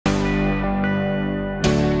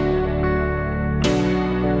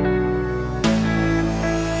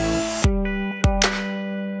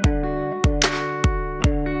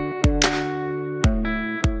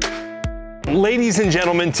Ladies and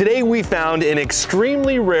gentlemen, today we found an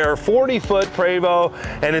extremely rare 40-foot Prevost,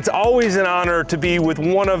 and it's always an honor to be with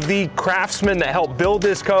one of the craftsmen that helped build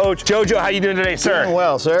this coach. Jojo, how you doing today, sir? Doing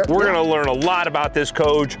well, sir. We're gonna learn a lot about this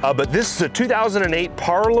coach, but this is a 2008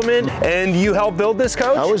 Parliment, and you helped build this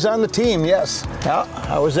coach? I was on the team, yes. Yeah,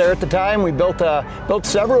 I was there at the time. We built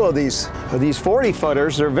several of these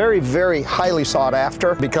 40-footers. They're very, very highly sought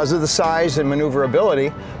after because of the size and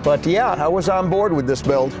maneuverability. But yeah, I was on board with this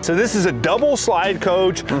build. So this is a double slide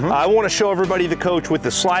coach. I want to show everybody the coach with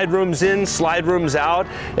the slide rooms in, slide rooms out.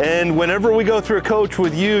 And whenever we go through a coach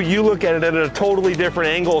with you, you look at it at a totally different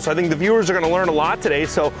angle. So I think the viewers are going to learn a lot today.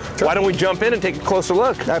 So why don't we jump in and take a closer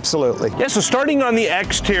look? Absolutely. Yeah, so starting on the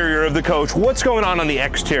exterior of the coach, what's going on the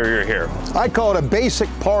exterior here? I call it a basic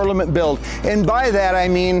Parliment build. And by that, I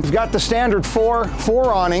mean, we've got the standard four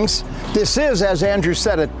awnings. This is, as Andrew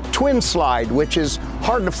said, a twin slide, which is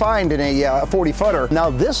hard to find in a 40-footer. Now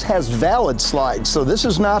this has valid slides, so this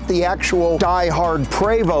is not the actual die-hard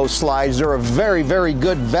Prevost slides. They're a very, very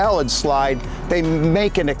good valid slide. They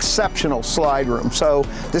make an exceptional slide room. So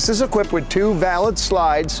this is equipped with two valid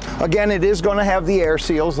slides. Again, it is going to have the air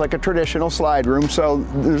seals like a traditional slide room, so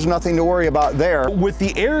there's nothing to worry about there. With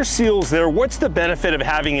the air seals there, what's the benefit of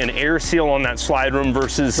having an air seal on that slide room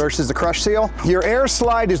versus the crush seal? Your air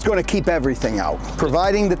slide is going to keep everything out,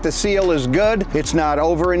 providing that the seal is good. It's not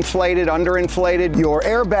overinflated, underinflated. Your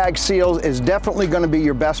airbag seal is definitely going to be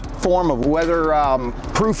your best form of weather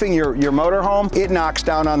proofing your motorhome. It knocks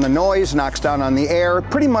down on the noise, knocks down on the air,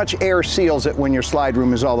 pretty much air seals it when your slide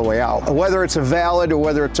room is all the way out. Whether it's a valid or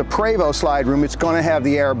whether it's a Prevost slide room, it's going to have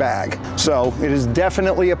the airbag. So it is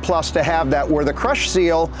definitely a plus to have that, where the crush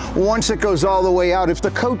seal, once it goes all the way out, if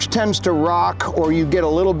the coach tends to rock or you get a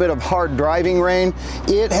little bit of hard driving rain,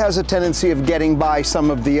 it has a tendency of getting by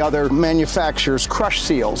some of the other manufacturers' crush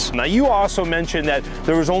seals. Now you also mentioned that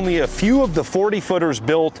there was only a few of the 40-footers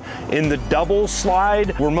built in the double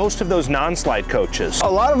slide. Were most of those non-slide coaches? A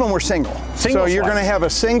lot of them were single. So you're going to have a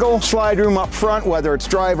single slide room up front, whether it's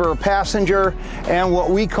driver or passenger, and what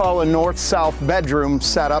we call a north-south bedroom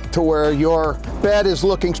setup to where your bed is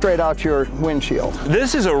looking straight out your windshield.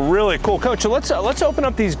 This is a really cool coach. So let's open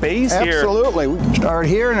up these bays here. Absolutely. We can start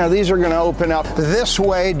here. Now these are going to open up this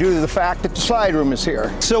way due to the fact that the slide room is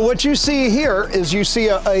here. So what you see here is you see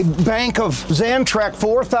a bank of Xantrek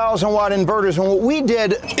 4,000 watt inverters, and what we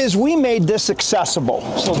did is we made this accessible.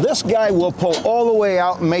 So this guy will pull all the way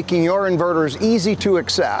out, making your inverters easy to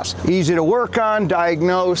access, easy to work on,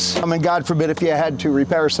 diagnose. I mean, God forbid if you had to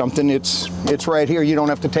repair something, it's right here. You don't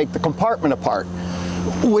have to take the compartment apart,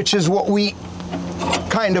 which is what we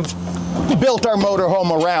kind of built our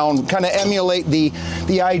motorhome around, kind of emulate the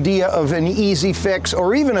idea of an easy fix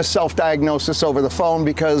or even a self-diagnosis over the phone,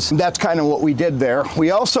 because that's kind of what we did there.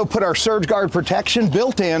 We also put our surge guard protection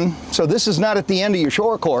built in, so this is not at the end of your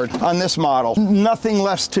shore cord on this model. Nothing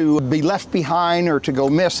less to be left behind or to go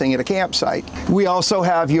missing at a campsite. We also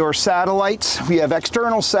have your satellites. We have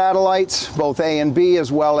external satellites, both A and B,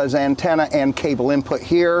 as well as antenna and cable input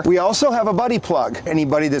here. We also have a buddy plug.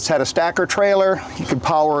 Anybody that's had a stacker trailer, you can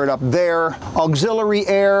power it up there. Auxiliary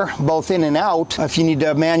air, both in and out. If you need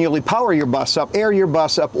to manually power your bus up, air your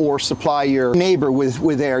bus up, or supply your neighbor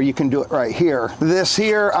with air, you can do it right here. This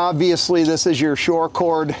here, obviously, this is your shore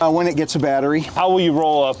cord when it gets a battery. How will you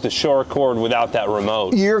roll up the shore cord without that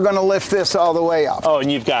remote? You're going to lift this all the way up. Oh,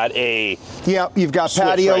 and you've got a... Yep, you've got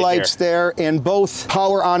patio lights there, and both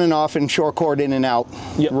power on and off and shore cord in and out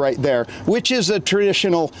right there, which is a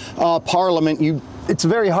traditional Parliment. It's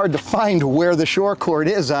very hard to find where the shore cord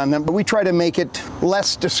is on them, but we try to make it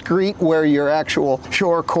less discreet where your actual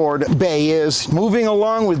shore cord bay is. Moving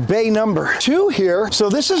along with bay number 2 here. So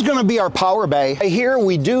this is going to be our power bay. Here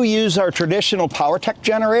we do use our traditional PowerTech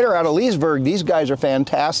generator out of Leesburg. These guys are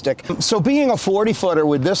fantastic. So being a 40-footer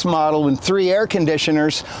with this model and 3 air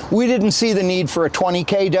conditioners, we didn't see the need for a 20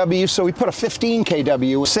 kW, so we put a 15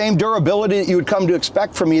 kW. Same durability that you would come to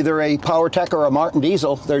expect from either a PowerTech or a Martin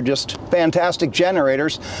diesel. They're just fantastic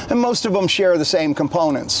generators, and most of them share the same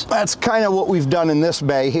components. That's kind of what we've done in this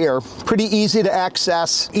bay here. Pretty easy to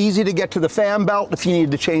access, easy to get to the fan belt. If you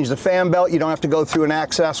need to change the fan belt, you don't have to go through an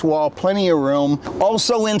access wall, plenty of room.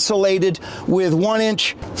 Also insulated with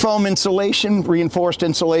 1-inch foam insulation, reinforced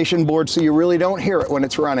insulation board, so you really don't hear it when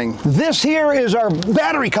it's running. This here is our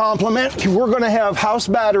battery complement. We're going to have house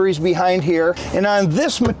batteries behind here, and on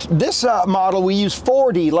this model we use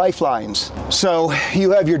 4D lifelines. So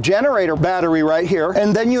you have your generator battery right right here.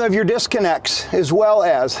 And then you have your disconnects as well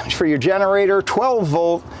as for your generator, 12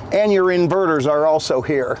 volt, and your inverters are also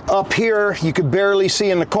here. Up here, you could barely see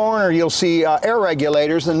in the corner, you'll see air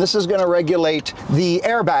regulators, and this is going to regulate the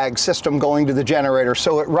airbag system going to the generator.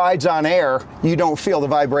 So it rides on air. You don't feel the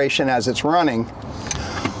vibration as it's running.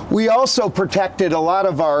 We also protected a lot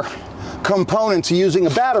of our components using a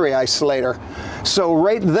battery isolator. So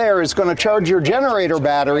right there is going to charge your generator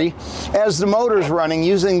battery as the motor's running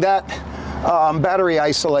using that battery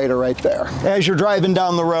isolator right there. As you're driving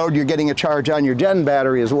down the road, you're getting a charge on your gen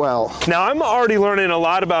battery as well. Now, I'm already learning a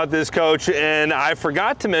lot about this coach, and I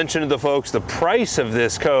forgot to mention to the folks the price of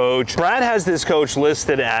this coach. Brad has this coach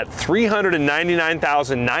listed at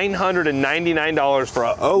 $399,999 for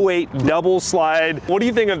a 08 double slide. What do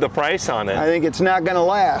you think of the price on it? I think it's not going to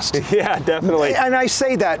last. Yeah, definitely. And I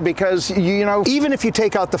say that because, you know, even if you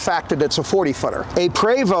take out the fact that it's a 40-footer, a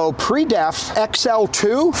Prevost Pre-Def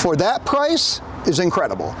XL2 for that price is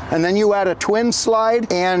incredible. And then you add a twin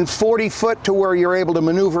slide and 40 foot to where you're able to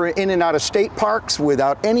maneuver in and out of state parks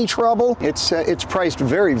without any trouble. It's priced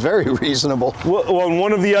very, very reasonable. Well,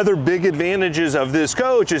 one of the other big advantages of this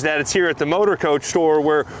coach is that it's here at the Motorcoach Store,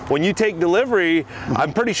 where when you take delivery,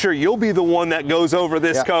 I'm pretty sure you'll be the one that goes over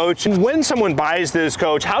this coach. And when someone buys this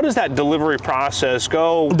coach, how does that delivery process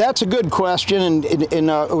go? That's a good question, and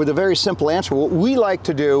with a very simple answer. What we like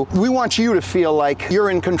to do, we want you to feel like you're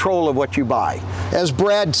in control of what you buy. As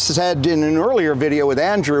Brad said in an earlier video with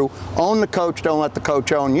Andrew, own the coach, don't let the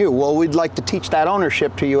coach own you. Well, we'd like to teach that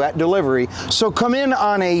ownership to you at delivery. So come in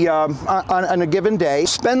on a given day,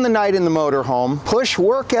 spend the night in the motorhome,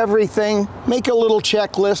 work everything, make a little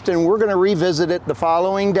checklist, and we're going to revisit it the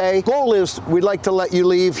following day. Goal is we'd like to let you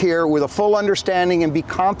leave here with a full understanding and be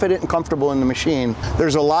confident and comfortable in the machine.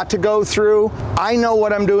 There's a lot to go through. I know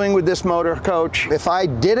what I'm doing with this motor coach. If I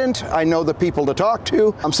didn't, I know the people to talk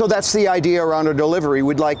to. So that's the idea around a delivery.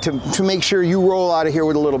 We'd like to make sure you roll out of here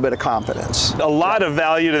with a little bit of confidence. A lot of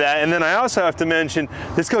value to that. And then I also have to mention,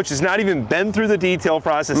 this coach has not even been through the detail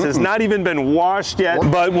process, has not even been washed yet.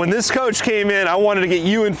 But when this coach came in, I wanted to get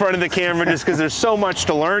you in front of the camera just because there's so much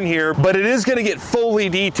to learn here. But it is going to get fully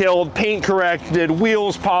detailed, paint corrected,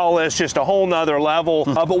 wheels polished, just a whole nother level.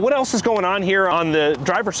 But what else is going on here on the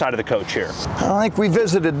driver's side of the coach here? I don't think we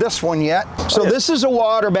visited this one yet. So this is a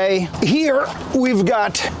water bay. Here we've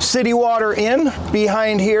got city water in.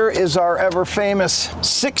 Behind here is our ever famous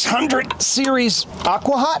 600 series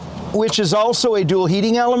Aqua Hot, which is also a dual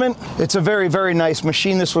heating element. It's a very, very nice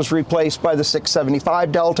machine. This was replaced by the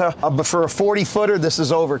 675 Delta. But for a 40-footer, this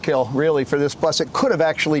is overkill, really, for this bus. It could have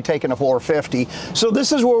actually taken a 450. So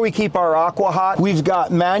this is where we keep our Aqua Hot. We've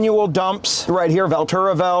got manual dumps right here,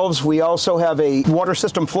 Valtura valves. We also have a water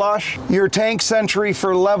system flush, your tank sentry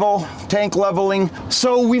for tank leveling.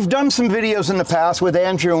 So we've done some videos in the past with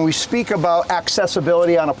Andrew, and we speak about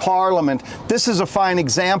accessibility on a Parliment. This is a fine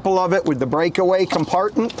example of it with the breakaway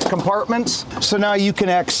compartments. So now you can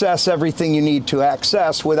access everything you need to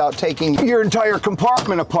access without taking your entire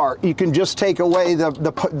compartment apart. You can just take away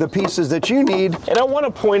the pieces that you need. And I want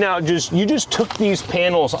to point out, you just took these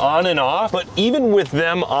panels on and off, but even with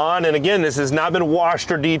them on, and again, this has not been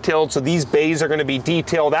washed or detailed, so these bays are going to be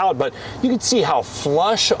detailed out, but you can see how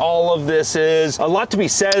flush all of this is. A lot to be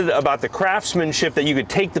said about the craftsmanship that you could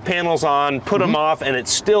take the panels on, put them off, and it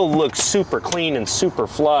still looks super clean and super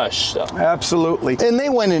flush. So. Absolutely. And they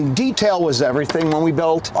went in detail was everything when we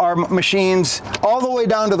built our machines, all the way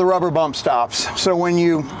down to the rubber bump stops. So when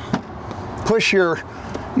you push your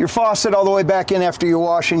faucet all the way back in after you're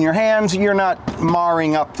washing your hands, you're not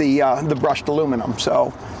marring up the brushed aluminum.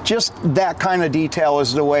 So just that kind of detail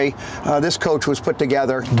is the way this coach was put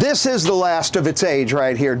together. This is the last of its age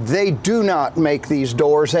right here. They do not make these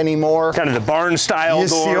doors anymore. Kind of the barn style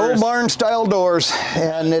doors. The old barn style doors.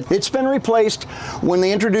 And it's been replaced. When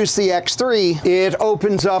they introduced the X3, it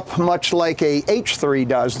opens up much like a H3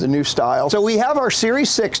 does, the new style. So we have our Series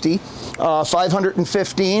 60,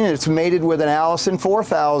 515. It's mated with an Allison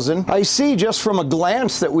 4000. I see just from a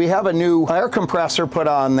glance that we have a new air compressor put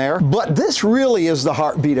on there, but this really is the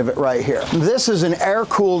heartbeat of it right here. This is an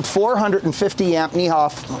air-cooled 450 amp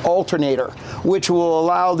Niehoff alternator, which will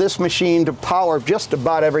allow this machine to power just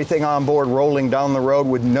about everything on board rolling down the road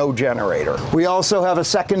with no generator. We also have a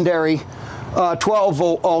secondary 12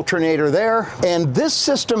 volt alternator there, and this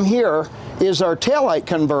system here is our taillight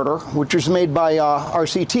converter, which is made by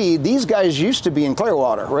RCT. These guys used to be in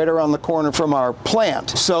Clearwater, right around the corner from our plant.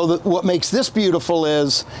 So what makes this beautiful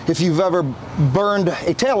is, if you've ever burned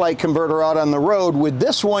a taillight converter out on the road, with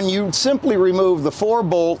this one you simply remove the 4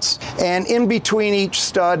 bolts, and in between each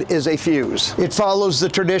stud is a fuse. It follows the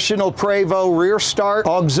traditional Prevost rear start,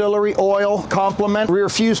 auxiliary oil, complement, rear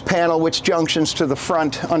fuse panel, which junctions to the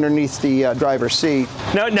front underneath the driver's seat.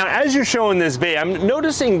 Now as you're showing this bay, I'm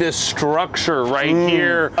noticing this structure right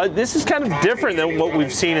here. This is kind of different than what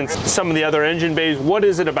we've seen in some of the other engine bays. What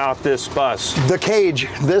is it about this bus? The cage.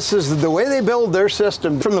 This is the way they build their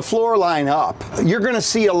system from the floor line up. You're going to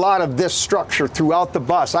see a lot of this structure throughout the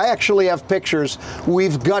bus. I actually have pictures.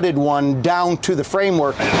 We've gutted one down to the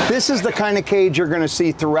framework. This is the kind of cage you're going to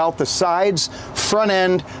see throughout the sides, front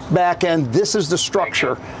end, back end. This is the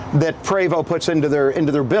structure that Prevost puts into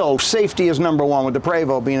their build. Safety is number one with the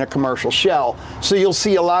Prevost being a commercial shell. So you'll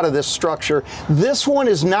see a lot of this structure. This one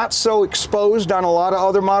is not so exposed on a lot of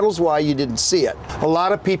other models, why you didn't see it. A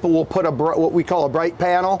lot of people will put what we call a bright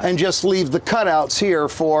panel and just leave the cutouts here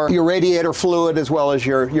for your radiator fluid as well as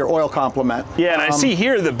your oil complement. Yeah, and I see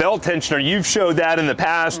here the belt tensioner. You've showed that in the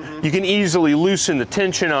past. You can easily loosen the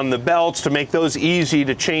tension on the belts to make those easy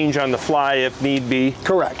to change on the fly if need be.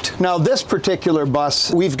 Correct. Now this particular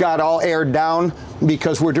bus, we've got all aired down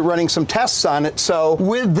because we're running some tests on it. So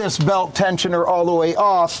with this belt tensioner all the way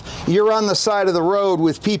off, you're on the side of the road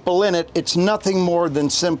with people in it. It's nothing more than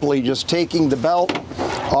simply just taking the belt,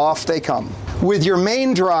 off they come. With your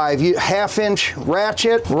main drive, you 1/2-inch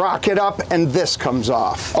ratchet, rock it up, and this comes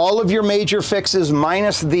off. All of your major fixes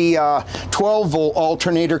minus the 12-volt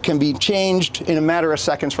alternator can be changed in a matter of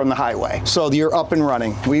seconds from the highway. So you're up and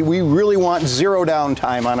running. We really want 0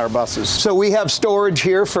 downtime on our buses. So we have storage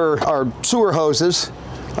here for our sewer hoses.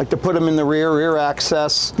 Like to put them in the rear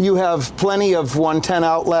access. You have plenty of 110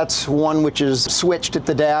 outlets, one which is switched at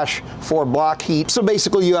the dash for block heat. So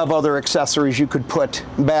basically you have other accessories you could put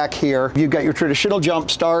back here. You've got your traditional jump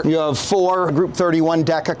start. You have 4 Group 31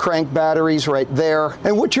 Deca crank batteries right there.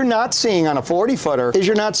 And what you're not seeing on a 40-footer is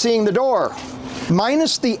you're not seeing the door.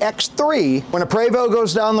 Minus the X3, when a Prevost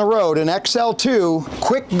goes down the road, an XL2,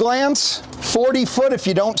 quick glance, 40 foot if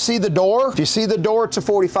you don't see the door. If you see the door, it's a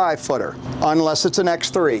 45-footer, unless it's an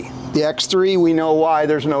X3. The X3, we know why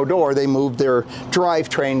there's no door. They moved their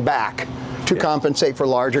drivetrain back to compensate for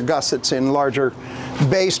larger gussets in larger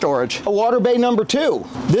bay storage. Water bay number 2.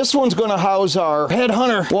 This one's going to house our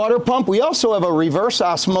Headhunter water pump. We also have a reverse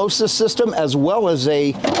osmosis system as well as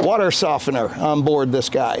a water softener on board this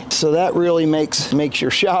guy. So that really makes your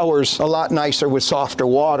showers a lot nicer with softer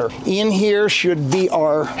water. In here should be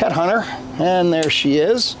our Headhunter, and there she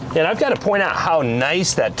is. And I've got to point out how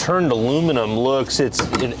nice that turned aluminum looks. It's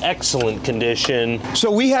in excellent condition. So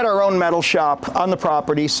we had our own metal shop on the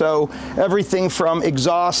property, so everything from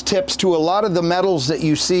exhaust tips to a lot of the metals that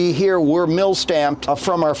you see here were mill stamped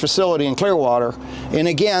from our facility in Clearwater. And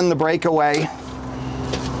again, the breakaway,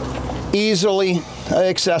 easily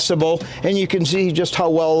accessible, and you can see just how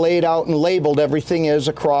well laid out and labeled everything is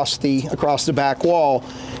across the back wall.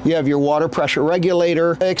 You have your water pressure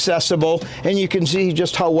regulator accessible, and you can see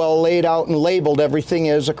just how well laid out and labeled everything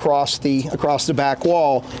is across the back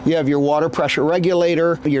wall. You have your water pressure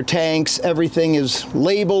regulator, your tanks, everything is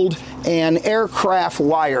labeled and aircraft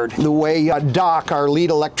wired. The way Doc, our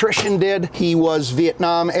lead electrician, did. He was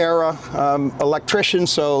Vietnam era electrician,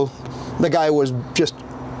 so the guy was just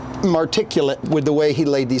articulate with the way he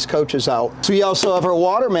laid these coaches out. So we also have our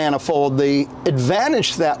water manifold. The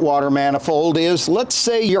advantage to that water manifold is, let's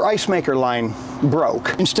say your ice maker line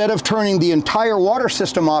broke. Instead of turning the entire water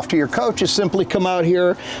system off to your coach, you simply come out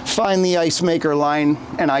here, find the ice maker line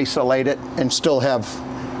and isolate it and still have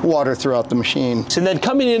water throughout the machine. And then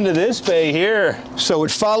coming into this bay here. So it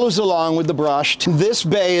follows along with the brushed. This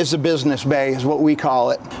bay is a business bay, is what we call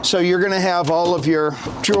it. So you're going to have all of your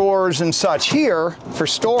drawers and such here for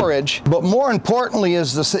storage, but more importantly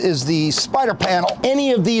is the spider panel.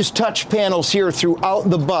 Any of these touch panels here throughout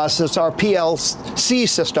the bus, that's our PLC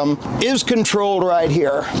system, is controlled right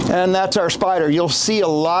here. And that's our spider. You'll see a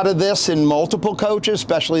lot of this in multiple coaches,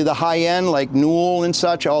 especially the high end like Newell and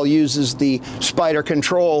such, all uses the spider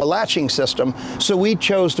control latching system. So we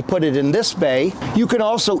chose to put it in this bay. You can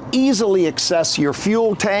also easily access your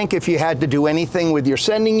fuel tank if you had to do anything with your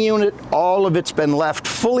sending unit. All of it's been left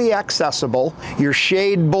fully accessible. Your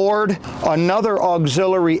shade board, another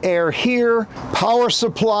auxiliary air here, power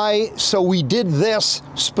supply. So we did this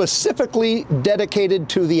specifically dedicated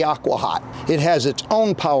to the AquaHot. It has its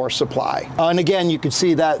own power supply. And again, you can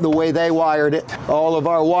see that the way they wired it, all of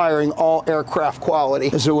our wiring, all aircraft quality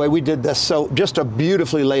is the way we did this. So just a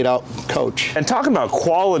beautifully beautifully laid out coach. And talking about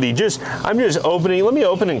quality, I'm just opening, let me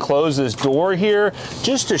open and close this door here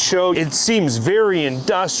just to show it seems very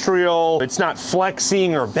industrial. It's not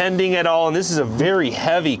flexing or bending at all, and this is a very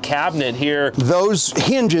heavy cabinet here. Those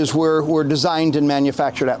hinges were designed and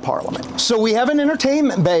manufactured at Parliment. So we have an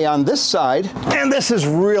entertainment bay on this side, and this is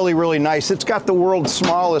really, really nice. It's got the world's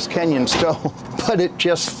smallest Kenyan stove, but it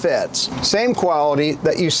just fits. Same quality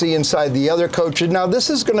that you see inside the other coaches. Now this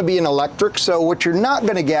is going to be an electric, so what you're not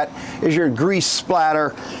going to get is your grease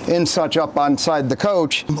splatter and such up inside the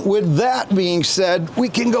coach. With that being said, we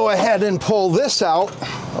can go ahead and pull this out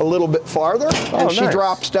a little bit farther, and she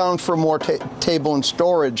drops down for more table and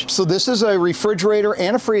storage. So this is a refrigerator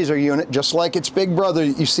and a freezer unit, just like its big brother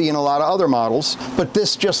you see in a lot of other models, but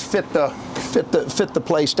this just fit the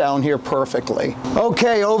place down here perfectly.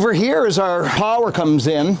 Okay, over here is our power comes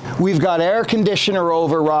in. We've got air conditioner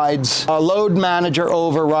overrides, a load manager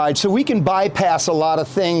override, so we can bypass a lot of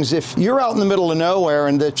things. If you're out in the middle of nowhere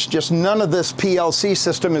and it's just none of this PLC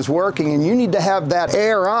system is working and you need to have that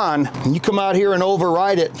air on, and you come out here and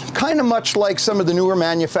override it, kind of much like some of the newer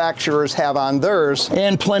manufacturers have on theirs,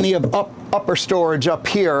 and plenty of upper storage up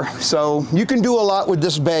here. So you can do a lot with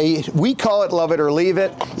this bay. We call it love it or leave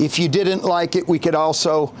it. If you didn't like it, we could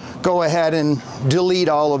also go ahead and delete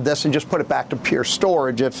all of this and just put it back to pure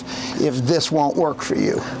storage if this won't work for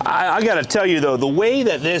you. I gotta tell you though, the way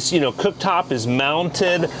that this cooktop is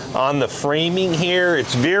mounted on the framing here,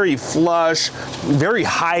 it's very flush, very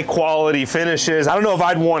high quality finishes. I don't know if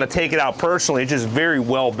I'd want to take it out personally. It's just very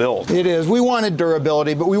well built. It is. We wanted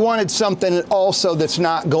durability, but we wanted something also that's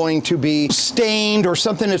not going to be stained or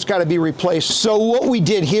something that's got to be replaced. So what we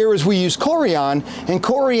did here is we used Corian, and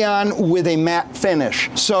Corian with a matte finish.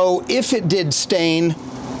 So if it did stain,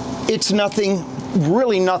 it's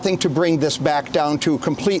really nothing to bring this back down to a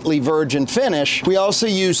completely virgin finish. We also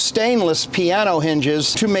use stainless piano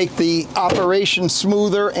hinges to make the operation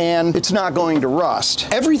smoother, and it's not going to rust.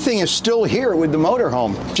 Everything is still here with the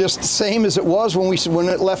motorhome, just the same as it was when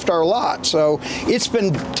it left our lot. So it's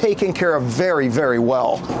been taken care of very, very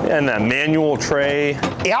well. And that manual tray.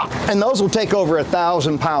 Yeah, and those will take over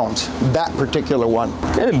 1,000 pounds, that particular one.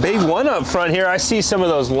 And a big one up front here. I see some of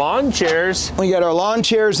those lawn chairs. We got our lawn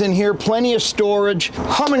chairs in here, plenty of storage.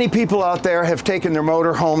 How many people out there have taken their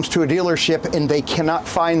motorhomes to a dealership and they cannot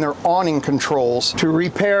find their awning controls to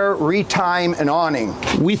repair, retime an awning?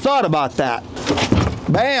 We thought about that.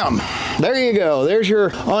 Bam! There you go. There's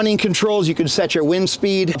your awning controls. You can set your wind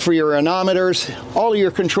speed for your anemometers. All of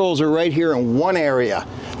your controls are right here in one area.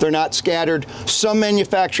 They're not scattered. Some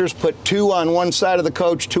manufacturers put 2 on one side of the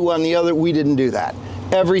coach, 2 on the other. We didn't do that.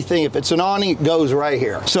 Everything, if it's an awning, it goes right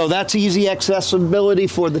here. So that's easy accessibility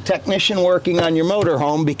for the technician working on your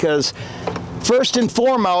motorhome, because first and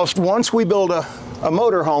foremost, once we build a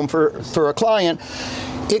motorhome for a client,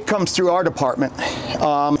 it comes through our department,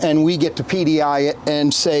 and we get to PDI it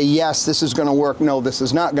and say, yes, this is going to work, no, this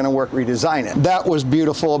is not going to work, redesign it. That was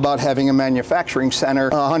beautiful about having a manufacturing center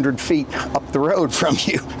 100 feet up the road from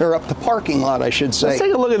you, or up the parking lot, I should say. Let's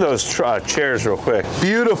take a look at those chairs real quick.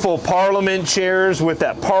 Beautiful Parliment chairs with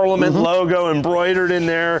that Parliment logo embroidered in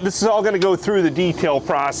there. This is all going to go through the detail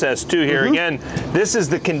process too here. Again, this is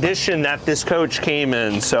the condition that this coach came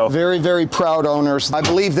in. So very, very proud owners. I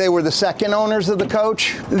believe they were the second owners of the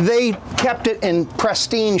coach. They kept it in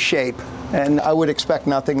pristine shape, and I would expect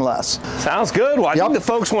nothing less. Sounds good. Well, I think the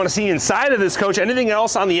folks want to see inside of this coach. Anything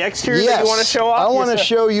else on the exterior that you want to show off? I want to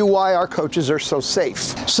show you why our coaches are so safe.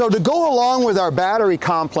 So to go along with our battery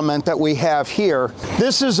complement that we have here,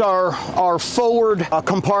 this is our forward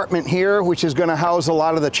compartment here, which is going to house a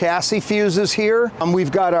lot of the chassis fuses here.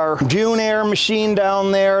 We've got our Dune Air machine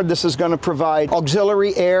down there. This is going to provide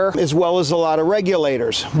auxiliary air as well as a lot of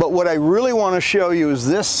regulators. But what I really want to show you is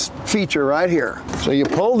this feature right here. So you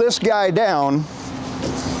pull this guy down.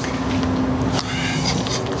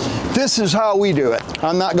 This is how we do it.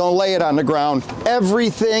 I'm not going to lay it on the ground.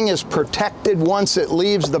 Everything is protected once it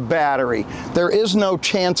leaves the battery. There is no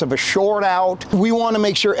chance of a short out. We want to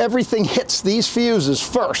make sure everything hits these fuses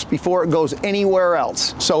first before it goes anywhere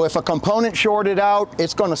else. So if a component shorted out,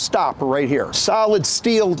 it's going to stop right here. Solid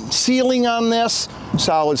steel ceiling on this,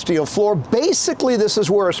 solid steel floor. Basically, this is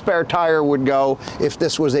where a spare tire would go if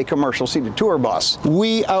this was a commercial seated tour bus.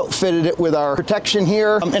 We outfitted it with our protection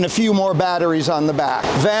here and a few more batteries on the back.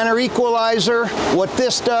 Vanner equalizer. What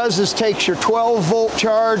this does is takes your 12-volt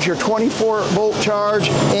charge, your 24-volt charge,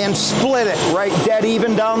 and split it right dead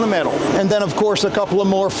even down the middle. And then, of course, a couple of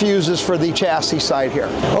more fuses for the chassis side here.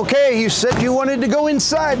 Okay, you said you wanted to go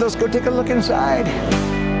inside. Let's go take a look inside.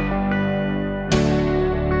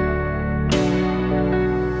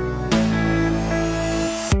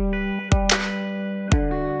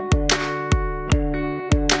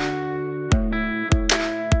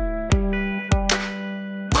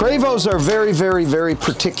 Prevos are very, very, very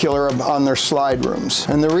particular on their slide rooms.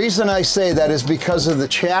 And the reason I say that is because of the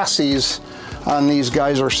chassis on these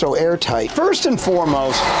guys are so airtight. First and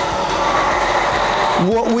foremost,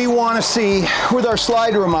 what we want to see with our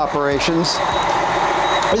slide room operations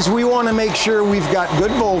is we want to make sure we've got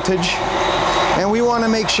good voltage, and we want to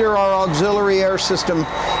make sure our auxiliary air system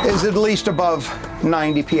is at least above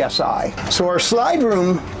 90 psi. So our slide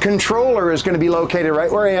room controller is going to be located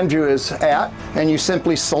right where Andrew is at, and you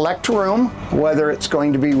simply select room, whether it's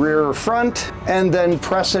going to be rear or front, and then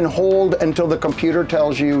press and hold until the computer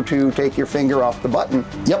tells you to take your finger off the button.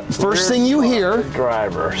 Yep, first thing you hear.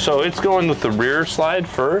 Driver. So it's going with the rear slide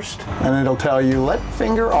first. And it'll tell you, let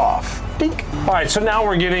finger off. Dink. All right, so now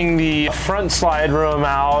we're getting the front slide room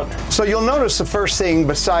out. So you'll notice the first thing,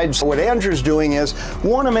 besides what Andrew's doing, is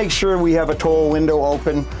we want to make sure we have a tow window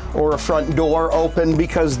open or a front door open,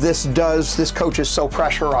 because this coach is so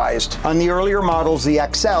pressurized. On the earlier models, the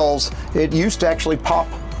XLs, it used to actually pop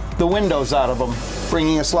the windows out of them,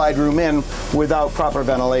 bringing a slide room in without proper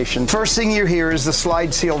ventilation. First thing you hear is the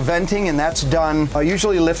slide seal venting, and that's done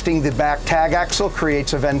usually lifting the back tag axle,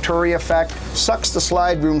 creates a venturi effect, sucks the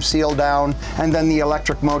slide room seal down, and then the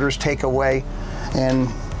electric motors take away and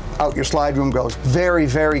out your slide room goes. Very,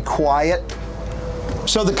 very quiet.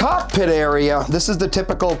 So the cockpit area, this is the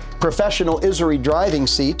typical professional Isery driving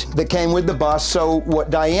seat that came with the bus. So what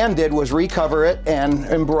Diane did was recover it and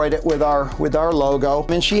embroider it with our logo.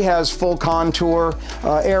 And she has full contour,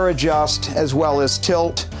 air adjust, as well as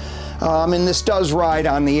tilt. And this does ride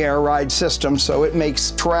on the air ride system, so it makes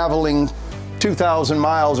traveling 2,000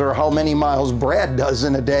 miles, or how many miles Brad does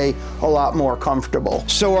in a day, a lot more comfortable.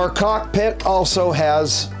 So our cockpit also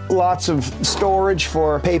has lots of storage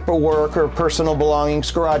for paperwork or personal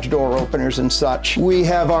belongings, garage door openers and such. We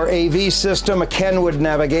have our AV system, a Kenwood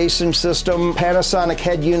navigation system, Panasonic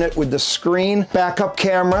head unit with the screen. Backup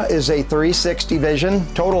camera is a 360 vision,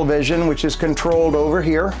 total vision, which is controlled over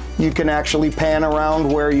here. You can actually pan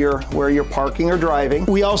around where you're parking or driving.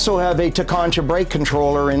 We also have a Takancha brake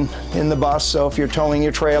controller in the bus, so if you're towing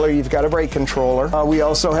your trailer, you've got a brake controller. We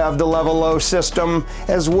also have the level low system,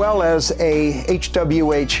 as well as a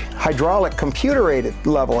HWH hydraulic computer-aided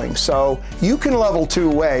leveling. So you can level two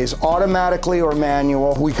ways, automatically or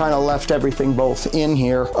manual. We kind of left everything both in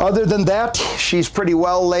here. Other than that, she's pretty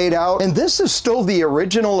well laid out. And this is still the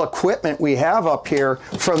original equipment we have up here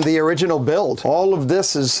from the original build. All of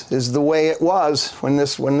this is the way it was when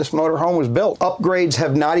this motorhome was built. Upgrades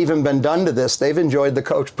have not even been done to this. They've enjoyed the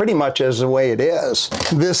coach pretty much as the way it is.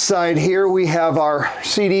 This side here, we have our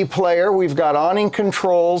CD player. We've got awning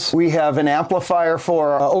controls. We have an amplifier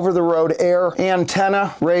for over-the-road air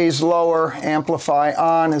antenna, raise, lower, amplify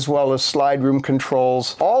on, as well as slide room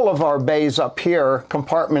controls. All of our bays up here,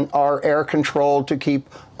 compartment, are air controlled to keep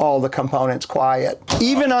all the components quiet.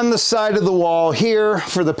 Even on the side of the wall here,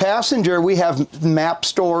 for the passenger, we have map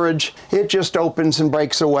storage. It just opens and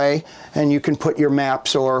breaks away, and you can put your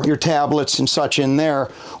maps or your tablets and such in there.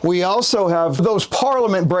 We also have those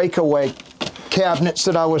Parliment breakaway cabinets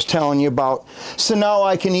that I was telling you about. So now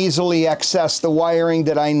I can easily access the wiring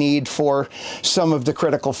that I need for some of the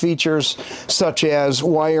critical features, such as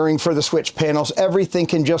wiring for the switch panels. Everything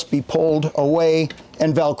can just be pulled away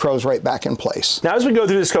and Velcro's right back in place. Now, as we go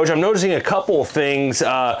through this coach, I'm noticing a couple of things.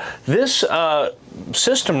 This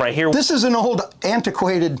system right here. This is an old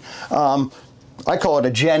antiquated, I call it a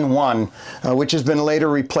Gen 1, which has been later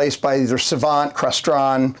replaced by either Savant,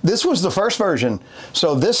 Crestron. This was the first version.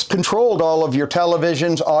 So this controlled all of your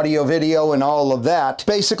televisions, audio, video, and all of that.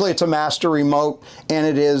 Basically, it's a master remote, and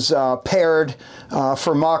it is paired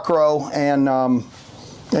for macro and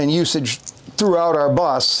usage throughout our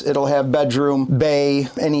bus. It'll have bedroom, bay,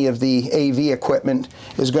 any of the AV equipment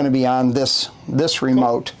is going to be on this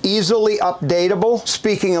remote. Easily updatable.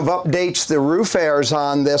 Speaking of updates, the roof airs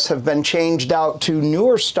on this have been changed out to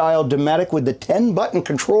newer style Dometic with the 10-button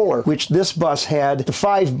controller, which this bus had the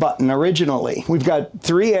 5-button originally. We've got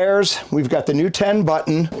 3 airs, we've got the new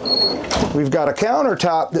 10-button, we've got a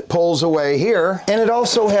countertop that pulls away here, and it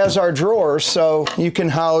also has our drawers, so you can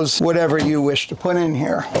house whatever you wish to put in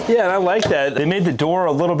here. Yeah, and I like that. They made the door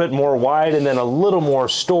a little bit more wide, and then a little more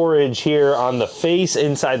storage here on the face,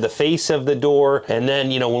 inside the face of the door. And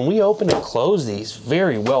then, you know, when we open and close these,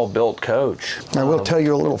 very well built coach. I will tell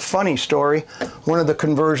you a little funny story. One of the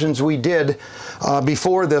conversions we did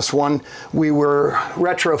before this one, we were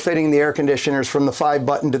retrofitting the air conditioners from the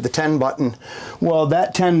 5-button to the 10-button. Well,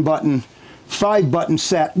 that 10-button, 5-button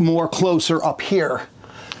sat more closer up here.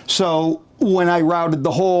 So when I routed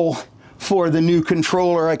the whole for the new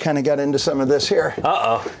controller. I kind of got into some of this here.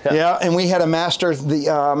 Uh-oh. Yeah, and we had a master,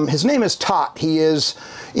 his name is Tot. He is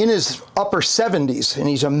in his upper 70s, and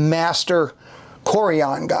he's a master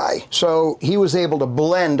Corian guy. So he was able to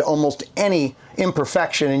blend almost any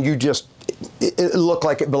imperfection, and it looked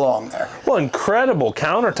like it belonged there. Well, incredible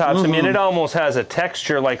countertops. I mean, it almost has a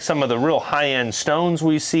texture like some of the real high-end stones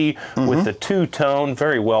we see with the two-tone.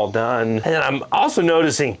 Very well done. And I'm also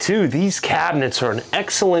noticing, too, these cabinets are in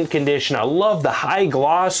excellent condition. I love the high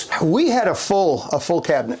gloss. We had a full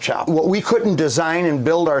cabinet shop. What we couldn't design and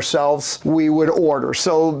build ourselves, we would order.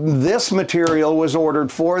 So this material was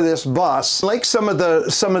ordered for this bus. Like some of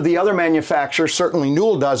the other manufacturers, certainly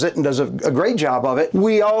Newell does it and does a great job of it.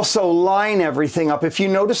 We also line everything up. If you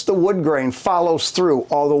notice, the wood grain follows through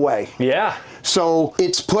all the way. Yeah. So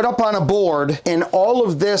it's put up on a board, and all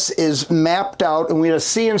of this is mapped out, and we had a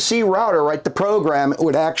CNC router, right? The program, it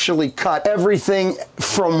would actually cut everything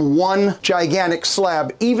from one gigantic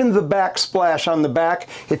slab, even the backsplash on the back.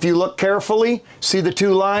 If you look carefully, see the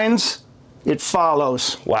two lines? It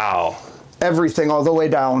follows. Wow. Everything all the way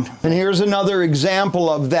down. And here's another example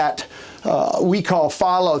of that we call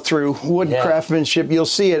follow through wood craftsmanship. You'll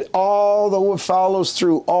see it follows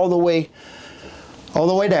through all the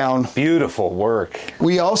way down. Beautiful work.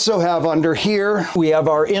 We also have under here, we have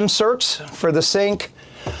our inserts for the sink.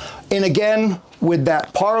 And again, with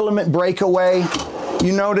that Parliment breakaway,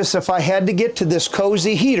 you notice if I had to get to this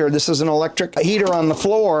cozy heater, this is an electric heater on the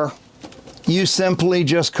floor, you simply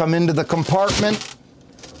just come into the compartment,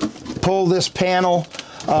 pull this panel.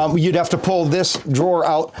 You'd have to pull this drawer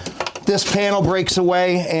out. This panel breaks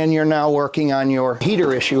away, and you're now working on your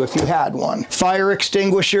heater issue if you had one. Fire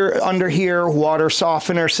extinguisher under here, water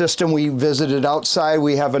softener system. We visited outside.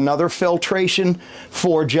 We have another filtration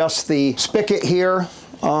for just the spigot here,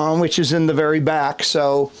 which is in the very back.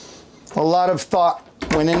 So a lot of thought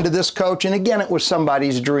went into this coach, and again, it was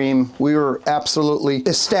somebody's dream. We were absolutely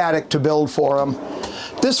ecstatic to build for them.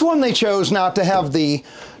 This one they chose not to have the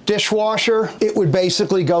dishwasher. It would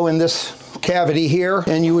basically go in this cavity here,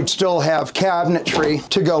 and you would still have cabinetry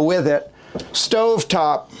to go with it.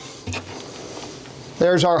 Stovetop.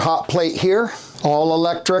 There's our hot plate here, all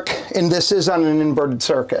electric, and this is on an inverted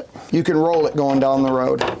circuit. You can roll it going down the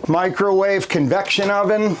road. Microwave convection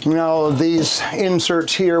oven. Now these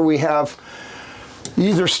inserts here we have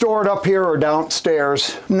either stored up here or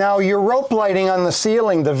downstairs. Now your rope lighting on the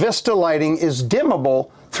ceiling, the Vista lighting, is dimmable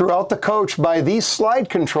throughout the coach by these slide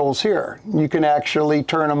controls here. You can actually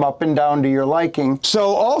turn them up and down to your liking. So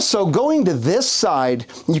also going to this side,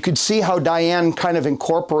 you could see how Diane kind of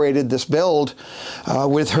incorporated this build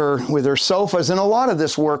with her sofas, and a lot of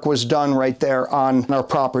this work was done right there on our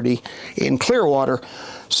property in Clearwater.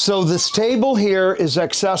 So this table here is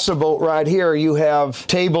accessible right here. You have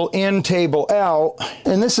table in, table out,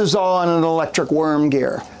 and this is all on an electric worm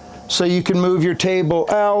gear. So you can move your table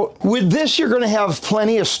out. With this, you're going to have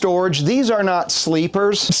plenty of storage. These are not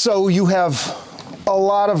sleepers, so you have a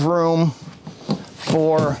lot of room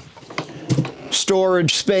for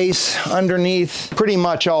storage space underneath, pretty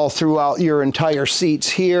much all throughout your entire seats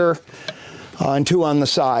here, and two on the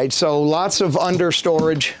side. So lots of under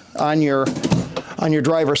storage on your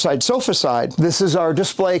driver's side sofa side. This is our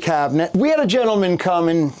display cabinet. We had a gentleman come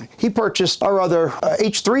and he purchased our other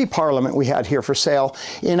H3 Parliment we had here for sale,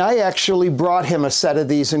 and I actually brought him a set of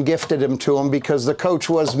these and gifted them to him because the coach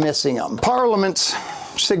was missing them. Parliment's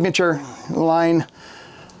signature line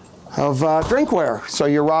of drinkware. So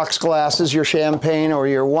your rocks glasses, your champagne, or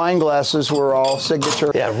your wine glasses were all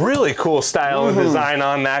signature. Yeah, really cool style and design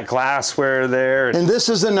on that glassware there. And this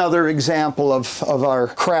is another example of our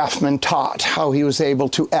craftsman Tot, how he was able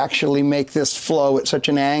to actually make this flow at such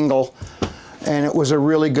an angle. And it was a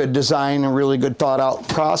really good design, a really good thought out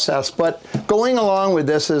process. But going along with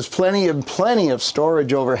this is plenty of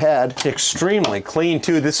storage overhead. Extremely clean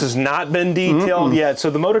too. This has not been detailed yet.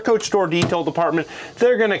 So the Motorcoach Store detail department,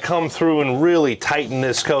 they're gonna come through and really tighten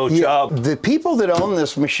this coach up. The people that own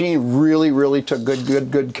this machine really took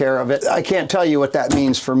good care of it. I can't tell you what that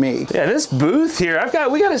means for me. Yeah, this booth here,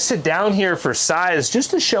 we gotta sit down here for size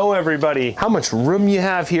just to show everybody how much room you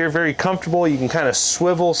have here. Very comfortable. You can kind of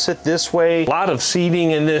swivel, sit this way. A lot of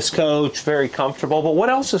seating in this coach, very comfortable. But what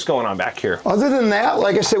else is going on back here? Other than that,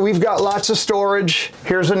 like I said, we've got lots of storage.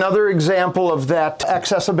 Here's another example of that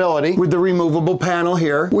accessibility with the removable panel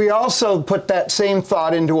here. We also put that same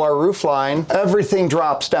thought into our roof line. Everything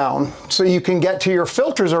drops down, so you can get to your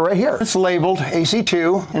filters are right here. It's labeled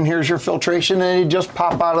AC2, and here's your filtration, and you just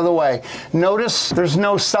pop out of the way. Notice there's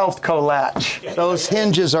no Southco latch. Those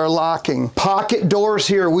hinges are locking. Pocket doors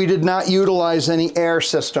here, we did not utilize any air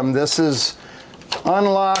system. This is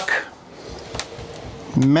unlock,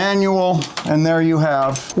 manual, and there you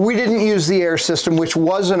have. We didn't use the air system, which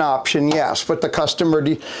was an option, yes, but the customer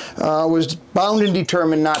was bound and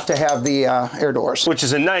determined not to have the air doors. Which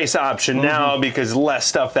is a nice option now because less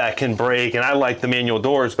stuff that can break, and I like the manual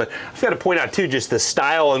doors, but I've got to point out too, just the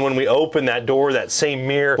style, and when we open that door, that same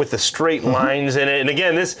mirror with the straight lines in it, and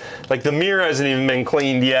again, this, like the mirror hasn't even been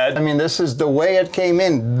cleaned yet. I mean, this is the way it came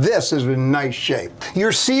in. This is in nice shape.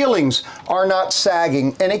 Your ceilings are not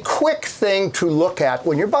sagging, and a quick thing to look at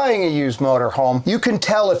when you're buying a used motorhome, you can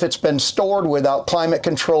tell if it's been stored without climate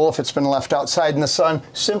control, if it's been left outside in the sun,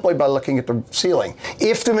 simply by looking at the ceiling.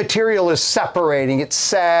 If the material is separating, it's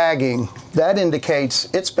sagging, that indicates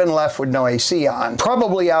it's been left with no AC on.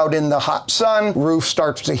 Probably out in the hot sun, roof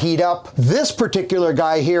starts to heat up. This particular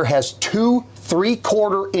guy here has 2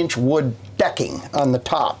 3/4-inch wood decking on the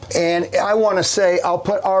top. And I want to say, I'll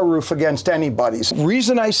put our roof against anybody's.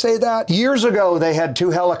 Reason I say that, years ago they had 2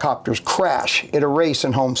 helicopters crash at a race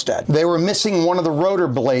in Homestead. They were missing one of the rotor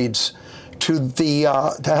blades to the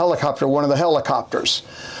helicopter, one of the helicopters.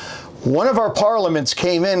 One of our Parliments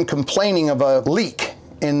came in complaining of a leak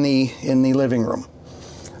in the living room.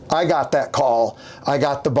 I got that call, I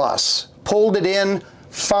got the bus, pulled it in,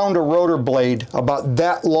 found a rotor blade about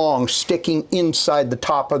that long sticking inside the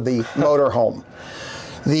top of the motorhome.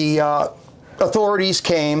 The authorities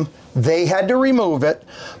came, they had to remove it.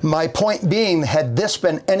 My point being, had this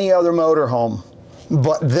been any other motorhome,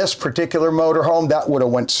 but this particular motorhome, that would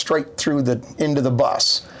have went straight through into the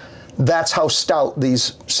bus. That's how stout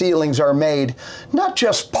these ceilings are made. Not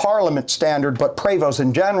just Parliment standard, but Prevost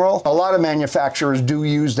in general. A lot of manufacturers do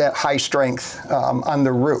use that high strength on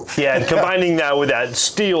the roof. Yeah, and combining that with that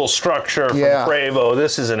steel structure from Prevost,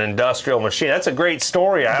 this is an industrial machine. That's a great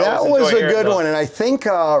story. That was a good one, and I think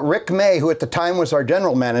Rick May, who at the time was our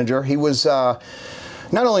general manager, he was not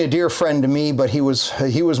only a dear friend to me, but he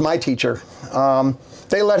was my teacher.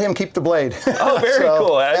 They let him keep the blade. Oh, very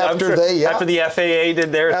cool. After the FAA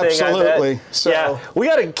did their thing. Absolutely. So, yeah, we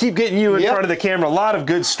got to keep getting you in front of the camera. A lot of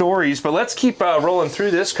good stories, but let's keep rolling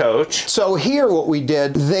through this, Coach. So here what we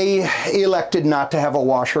did, they elected not to have a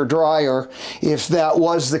washer dryer. If that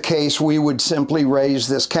was the case, we would simply raise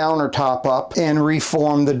this countertop up and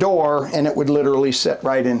reform the door, and it would literally sit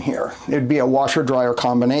right in here. It'd be a washer dryer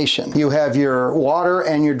combination. You have your water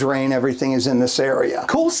and your drain, everything is in this area.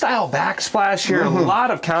 Cool style backsplash here. A lot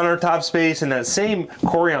of countertop space and that same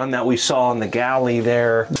Corian that we saw in the galley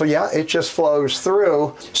there. So yeah, it just flows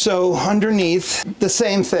through. So underneath, the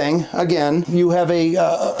same thing. Again, you have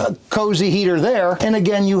a cozy heater there, and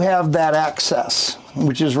again, you have that access,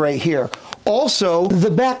 which is right here. Also, the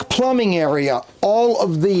back plumbing area, all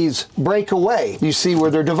of these break away. You see where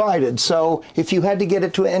they're divided. So if you had to get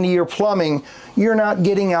it to any of your plumbing, you're not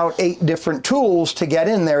getting out 8 different tools to get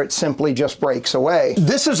in there. It simply just breaks away.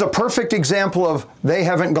 This is a perfect example of they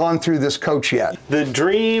haven't gone through this coach yet. The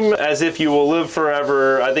dream, as if you will live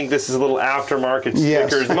forever. I think this is a little aftermarket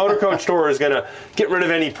stickers. Motorcoach Store is going to get rid of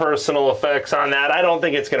any personal effects on that. I don't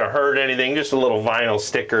think it's going to hurt anything. Just a little vinyl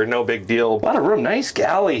sticker, no big deal. A lot of room, nice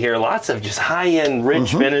galley here. Lots of just high-end,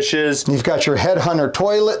 rich finishes. You've got your Headhunter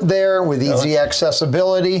toilet there with easy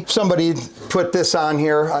accessibility. Somebody put this on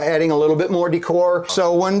here, adding a little bit more decor.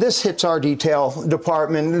 So when this hits our detail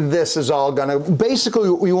department, this is all gonna, basically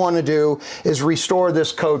what we wanna do is restore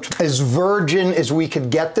this coach as virgin as we could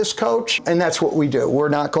get this coach, and that's what we do. We're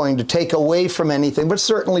not going to take away from anything, but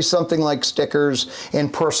certainly something like stickers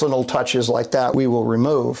and personal touches like that we will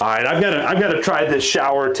remove. All right, I've got to try this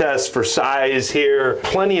shower test for size here.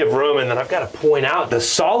 Plenty of room, and then I've got to point out the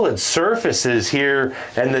solid surfaces here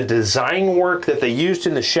and the design work that they used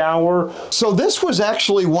in the shower. So this was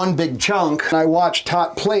actually one big chunk. I watched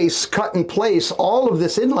Tot Place cut and place all of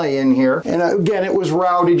this inlay in here, and again, it was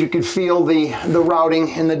routed. You could feel the routing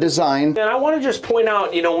in the design. And I want to just point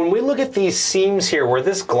out, you know, when we look at these seams here where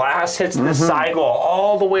this glass hits the sidewall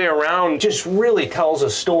all the way around, just really tells a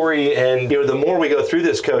story. And you know, the more we go through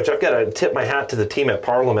this, Coach, I've got to tip my hat to the team at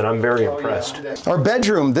Parliment. I'm very impressed. Yeah. Our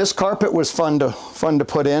bedroom, this carpet was fun to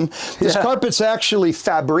put in. This carpet's actually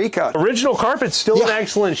Fabrica. Original carpet's still in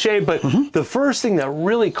excellent shape, but the first thing that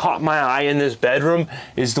really caught my eye in this bedroom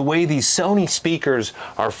is the way these Sony speakers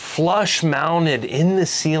are flush mounted in the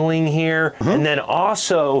ceiling here, and then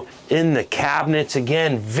also in the cabinets,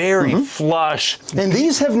 again, very flush. And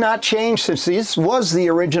these have not changed since this was the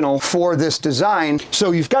original for this design.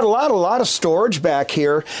 So you've got a lot of storage back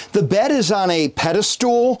here. The bed is on a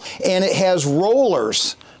pedestal, and it has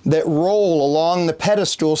rollers that roll along the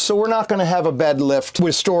pedestal, so we're not going to have a bed lift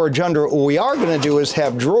with storage under it. What we are going to do is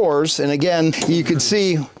have drawers, and again, you can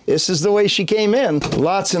see this is the way she came in.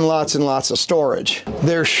 Lots and lots and lots of storage.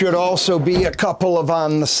 There should also be a couple of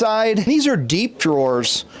on the side. These are deep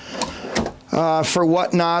drawers for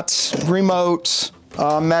whatnots, remotes,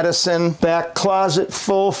 medicine. Back closet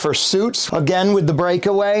full for suits, again with the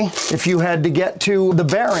breakaway if you had to get to the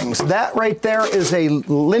bearings. That right there is a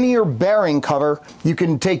linear bearing cover. You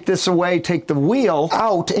can take this away, take the wheel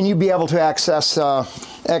out, and you'd be able to access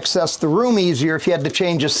the room easier if you had to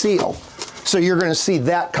change a seal. So you're going to see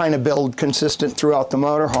that kind of build consistent throughout the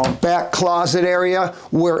motorhome. Back closet area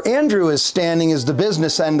where Andrew is standing is the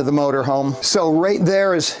business end of the motorhome. So right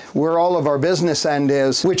there is where all of our business end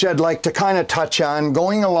is, which I'd like to kind of touch on.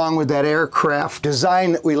 Going along with that aircraft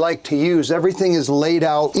design that we like to use, everything is laid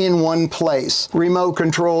out in one place. Remote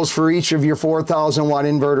controls for each of your 4,000 watt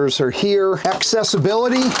inverters are here.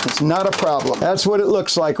 Accessibility, it's not a problem. That's what it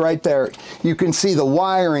looks like right there. You can see the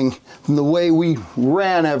wiring and the way we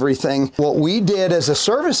ran everything. What we did as a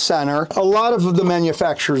service center, a lot of the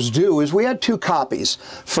manufacturers do, is we had 2 copies.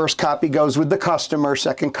 First copy goes with the customer,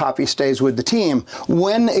 second copy stays with the team.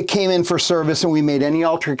 When it came in for service and we made any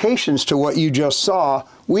alterations to what you just saw,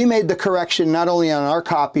 we made the correction not only on our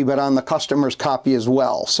copy, but on the customer's copy as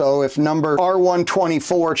well. So if number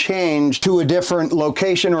R124 changed to a different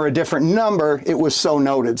location or a different number, it was so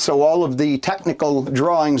noted. So all of the technical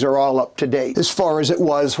drawings are all up to date as far as it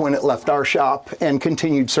was when it left our shop and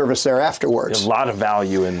continued service there afterwards. There's a lot of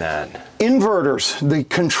value in that. Inverters, the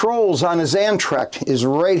controls on a Xantrek is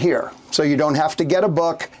right here. So you don't have to get a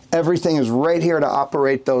book. Everything is right here to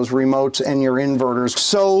operate those remotes and your inverters.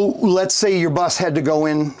 So let's say your bus had to go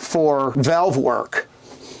in for valve work.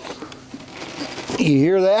 You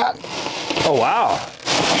hear that? Oh, wow.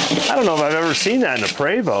 I don't know if I've ever seen that in a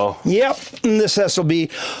Prevost. Yep, and this will be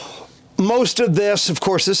most of this, of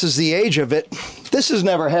course, this is the age of it. This has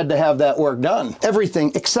never had to have that work done.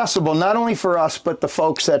 Everything accessible, not only for us, but the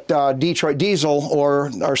folks at Detroit Diesel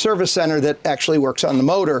or our service center that actually works on the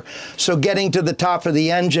motor. So getting to the top of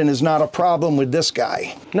the engine is not a problem with this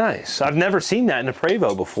guy. Nice. I've never seen that in a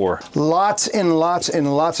Prevost before. Lots and lots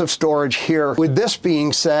and lots of storage here. With this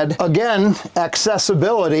being said, again,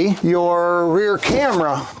 accessibility, your rear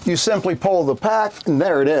camera, you simply pull the pack and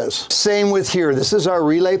there it is. Same with here. This is our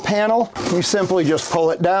relay panel. You simply just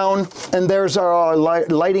pull it down and there's our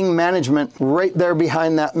lighting management right there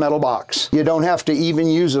behind that metal box. You don't have to even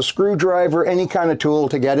use a screwdriver, any kind of tool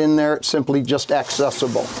to get in there. It's simply just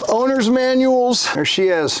accessible. Owner's manuals, there she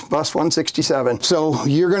is, bus 167. So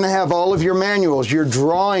you're going to have all of your manuals, your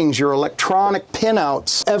drawings, your electronic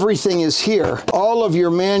pinouts, everything is here. All of your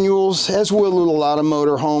manuals, as will a lot of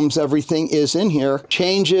motorhomes, everything is in here.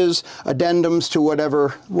 Changes, addendums to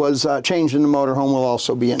whatever was changed in the motorhome will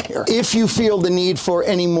also be in here. If you feel the need for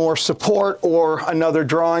any more support or another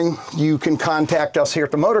drawing, you can contact us here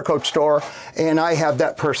at the Motorcoach Store, and I have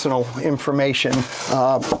that personal information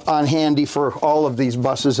on handy for all of these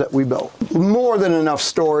buses that we built. More than enough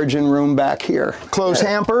storage and room back here. Closed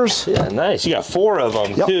hampers. Yeah, nice. You got 4 of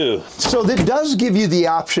them, too. So that does give you the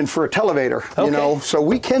option for a televator, you know, so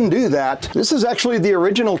we can do that. This is actually the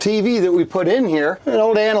original TV that we put in here, an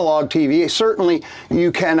old analog TV. Certainly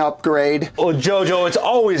you can upgrade. Well, Jojo, it's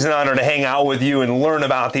always an honor to hang out with you and learn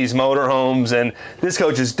about these motorhomes, and this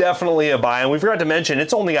coach is definitely a buy. And we forgot to mention,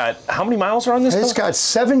 it's only got, how many miles are on this coach? It's got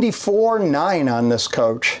 74.9 on this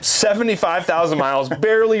coach. 75,000 miles,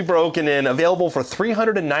 barely broken in, available for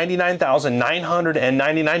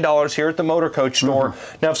 $399,999 here at the Motorcoach Store.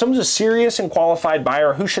 Now, if someone's a serious and qualified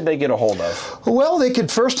buyer, who should they get a hold of? Well, they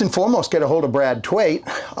could first and foremost get a hold of Brad Twait,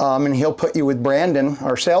 and he'll put you with Brandon,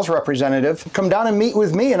 our sales representative. Come down and meet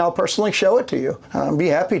with me, and I'll personally show it to you. I'd be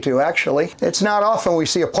happy to, actually. It's not often we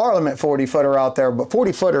see a Parliment 40-footer out there, but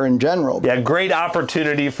 40-footer in general. Yeah, great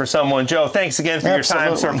opportunity for someone. Joe, thanks again for your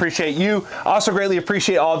time, sir. Appreciate you. Also greatly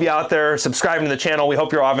appreciate all of you out there subscribing to the channel. We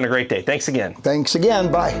hope you're all having a great day. Thanks again. Thanks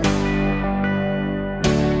again. Bye.